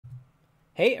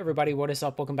Hey everybody, what is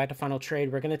up? Welcome back to Final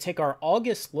Trade. We're going to take our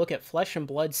August look at Flesh and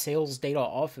Blood sales data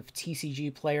off of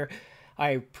TCG Player.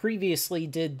 I previously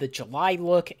did the July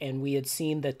look, and we had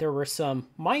seen that there were some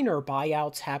minor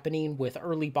buyouts happening with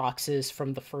early boxes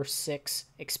from the first 6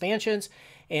 expansions,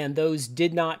 and those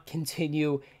did not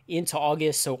continue into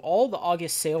August. So all the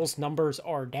August sales numbers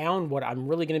are down. What I'm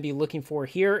really going to be looking for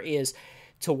here is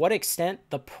to what extent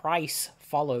the price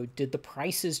followed. Did the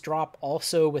prices drop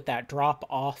also with that drop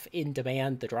off in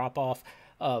demand, the drop off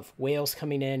of whales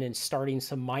coming in and starting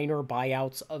some minor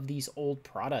buyouts of these old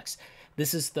products?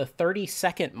 This is the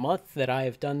 32nd month that I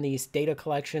have done these data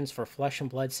collections for Flesh and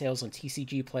Blood sales on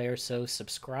TCG Player, so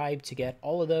subscribe to get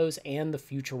all of those and the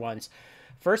future ones.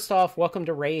 First off, welcome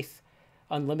to Wraith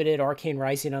Unlimited, Arcane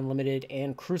Rising Unlimited,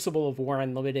 and Crucible of War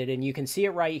Unlimited. And you can see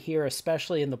it right here,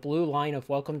 especially in the blue line of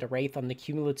Welcome to Wraith on the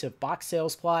cumulative box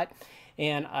sales plot.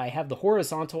 And I have the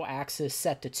horizontal axis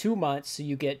set to 2 months, so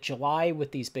you get July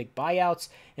with these big buyouts,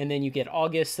 and then you get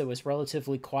August that was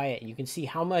relatively quiet. And you can see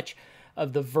how much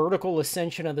of the vertical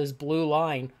ascension of this blue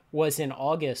line was in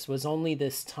August, was only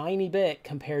this tiny bit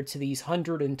compared to these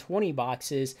 120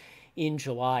 boxes in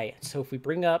July. So if we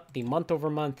bring up the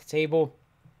month-over-month table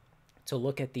to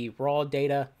look at the raw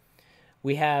data,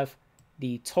 we have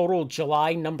the total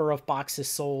July number of boxes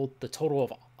sold, the total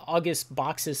of August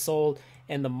boxes sold,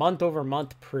 and the month over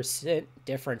month percent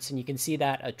difference. And you can see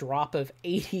that a drop of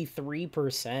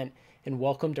 83% in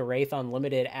Welcome to Wraith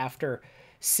Unlimited after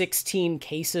 16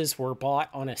 cases were bought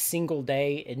on a single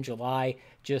day in July.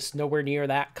 Just nowhere near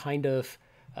that kind of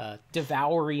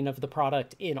devouring of the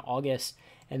product in August.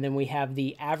 And then we have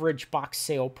the average box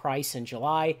sale price in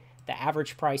July, the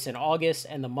average price in August,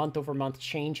 and the month over month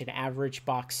change in average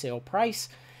box sale price.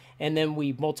 And then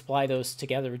we multiply those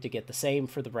together to get the same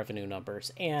for the revenue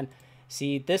numbers. And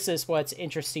see, this is what's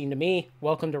interesting to me.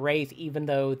 Welcome to Wraith, even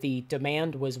though the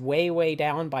demand was way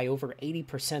down by over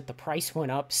 80%, the price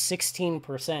went up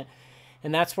 16%.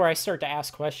 And that's where I start to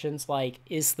ask questions like,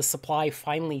 is the supply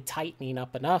finally tightening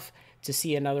up enough to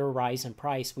see another rise in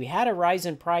price? We had a rise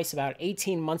in price about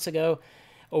 18 months ago.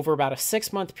 Over about a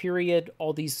 6-month period,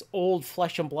 all these old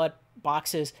Flesh and Blood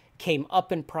boxes came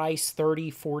up in price $30,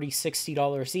 $40,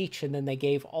 $60 each, and then they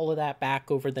gave all of that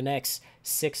back over the next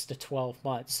 6 to 12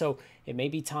 months. So it may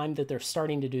be time that they're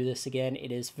starting to do this again.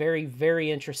 It is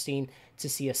very interesting to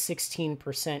see a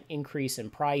 16% increase in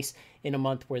price in a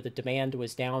month where the demand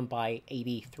was down by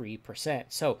 83%.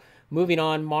 So moving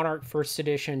on, Monarch First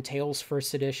Edition, Tales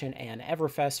First Edition, and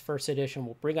Everfest First Edition.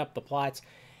 We'll bring up the plots,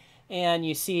 and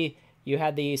you see you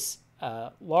had these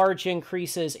large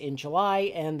increases in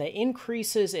July, and the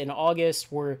increases in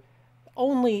August were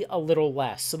only a little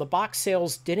less. So the box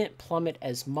sales didn't plummet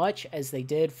as much as they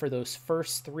did for those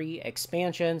first 3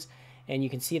 expansions. And you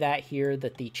can see that here,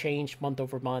 that the change month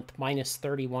over month, minus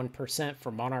 31%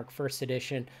 for Monarch First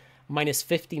Edition, minus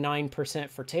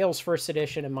 59% for Tales First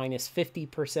Edition, and minus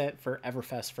 50% for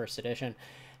Everfest First Edition.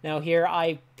 Now here,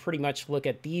 I pretty much look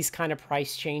at these kind of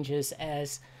price changes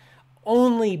as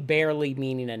only barely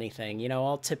meaning anything. You know,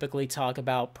 I'll typically talk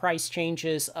about price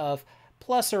changes of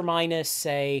plus or minus,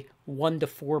 say, 1 to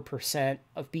 4%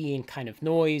 of being kind of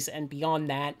noise, and beyond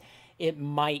that, it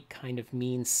might kind of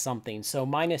mean something. So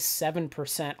minus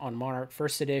 7% on Monarch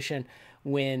First Edition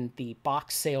when the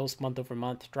box sales month over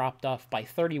month dropped off by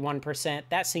 31%.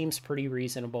 That seems pretty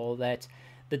reasonable, that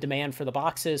the demand for the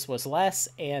boxes was less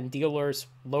and dealers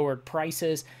lowered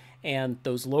prices, and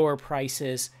those lower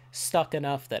prices stuck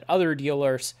enough that other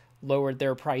dealers lowered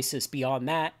their prices beyond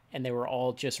that, and they were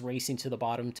all just racing to the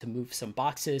bottom to move some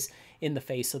boxes in the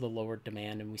face of the lowered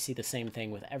demand. And we see the same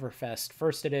thing with Everfest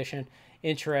First Edition.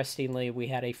 Interestingly, we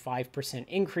had a 5%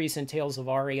 increase in Tales of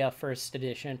Aria First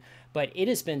Edition, but it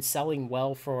has been selling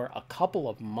well for a couple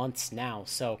of months now,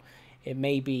 so it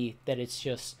may be that it's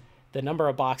just the number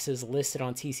of boxes listed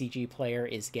on TCG Player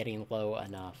is getting low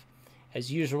enough. As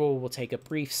usual, we'll take a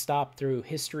brief stop through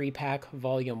History Pack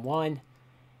Volume 1,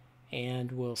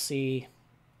 and we'll see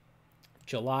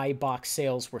July box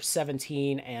sales were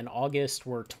 17 and August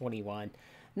were 21.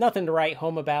 Nothing to write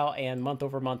home about, and month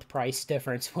over month price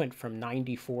difference went from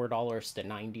 $94 to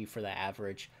 $90 for the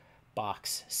average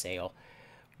box sale.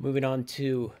 Moving on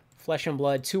to Flesh and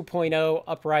Blood 2.0,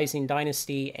 Uprising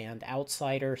Dynasty, and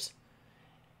Outsiders.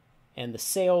 And the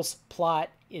sales plot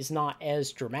is not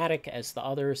as dramatic as the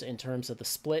others in terms of the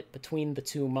split between the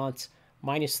 2 months.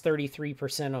 Minus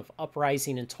 33% of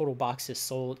Uprising and total boxes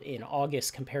sold in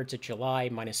August compared to July,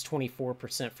 minus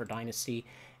 24% for Dynasty,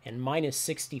 and minus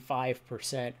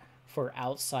 65% for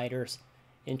Outsiders.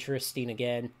 Interesting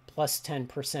again, plus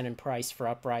 10% in price for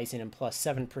Uprising and plus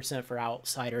 7% for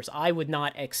Outsiders. I would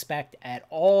not expect at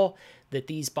all that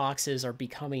these boxes are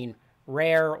becoming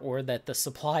rare or that the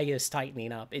supply is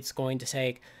tightening up. It's going to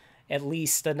take at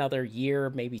least another year,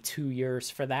 maybe 2 years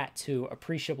for that to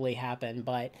appreciably happen.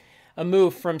 But a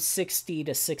move from $60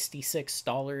 to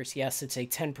 $66, yes, it's a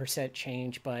 10%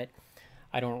 change, but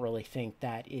I don't really think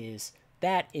that is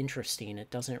that interesting.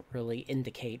 It doesn't really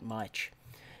indicate much.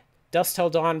 Dusk Till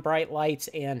Dawn, Bright Lights,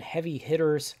 and Heavy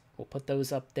Hitters. We'll put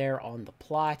those up there on the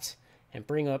plot and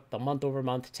bring up the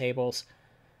month-over-month tables.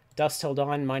 Dusk Till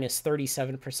Dawn, minus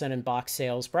 37% in box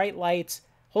sales. Bright Lights,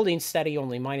 holding steady,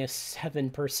 only minus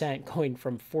 7%, going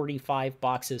from 45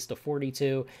 boxes to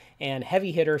 42. And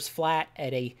Heavy Hitters, flat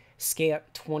at a scant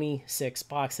 26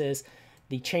 boxes.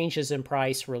 The changes in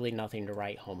price, really nothing to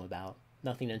write home about.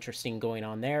 Nothing interesting going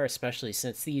on there, especially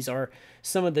since these are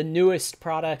some of the newest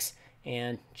products,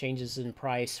 and changes in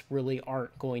price really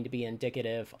aren't going to be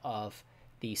indicative of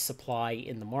the supply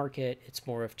in the market. It's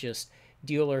more of just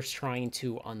dealers trying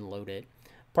to unload it.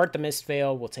 Part the Mist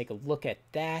Veil, we'll take a look at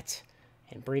that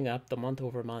and bring up the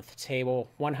month-over-month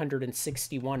table.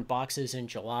 161 boxes in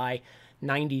July,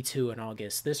 92 in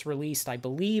August. This released, I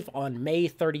believe, on May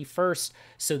 31st,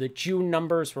 so the June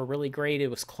numbers were really great. It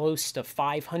was close to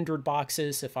 500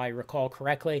 boxes, if I recall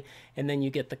correctly, and then you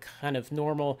get the kind of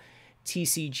normal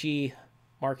TCG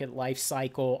market life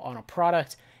cycle on a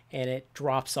product, and it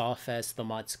drops off as the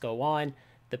months go on.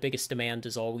 The biggest demand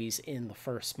is always in the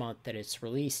first month that it's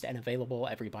released and available.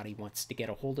 Everybody wants to get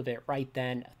a hold of it right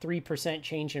then. A 3%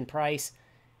 change in price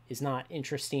is not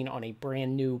interesting on a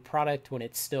brand new product when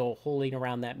it's still holding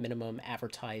around that minimum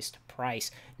advertised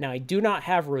price. Now, I do not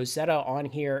have Rosetta on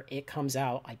here. It comes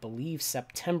out, I believe,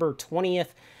 September 20th.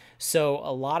 So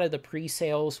a lot of the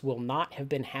pre-sales will not have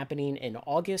been happening in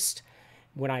August.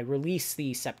 When I release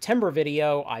the September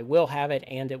video, I will have it,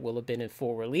 and it will have been in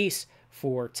full release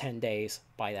for 10 days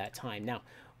by that time. Now,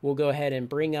 we'll go ahead and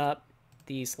bring up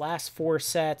these last 4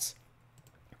 sets,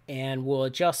 and we'll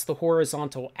adjust the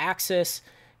horizontal axis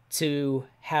to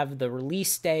have the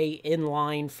release day in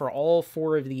line for all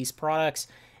 4 of these products,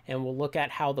 and we'll look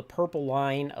at how the purple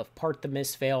line of Part the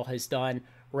Mist Veil has done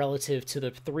relative to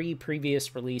the 3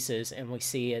 previous releases, and we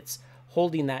see it's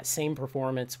holding that same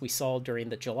performance we saw during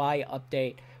the July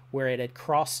update, where it had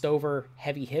crossed over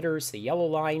Heavy Hitters, the yellow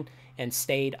line, and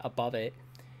stayed above it,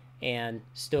 and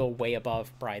still way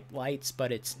above Bright Lights,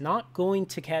 but it's not going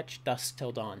to catch Dusk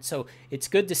Till Dawn. So it's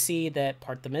good to see that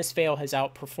Part the Mist Veil has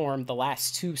outperformed the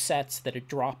last 2 sets that had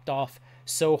dropped off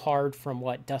so hard from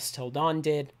what Dusk Till Dawn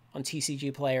did on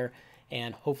TCG Player,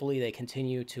 and hopefully they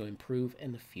continue to improve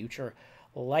in the future.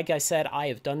 Like I said, I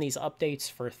have done these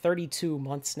updates for 32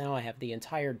 months now. I have the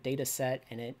entire data set,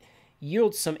 and it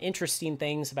yields some interesting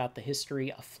things about the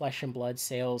history of Flesh and Blood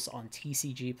sales on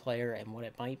TCG Player and what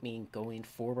it might mean going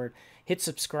forward. Hit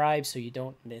subscribe so you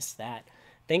don't miss that.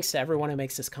 Thanks to everyone who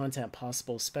makes this content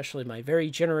possible, especially my very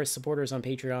generous supporters on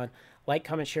Patreon. Like,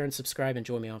 comment, share, and subscribe, and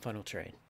join me on Final Trade.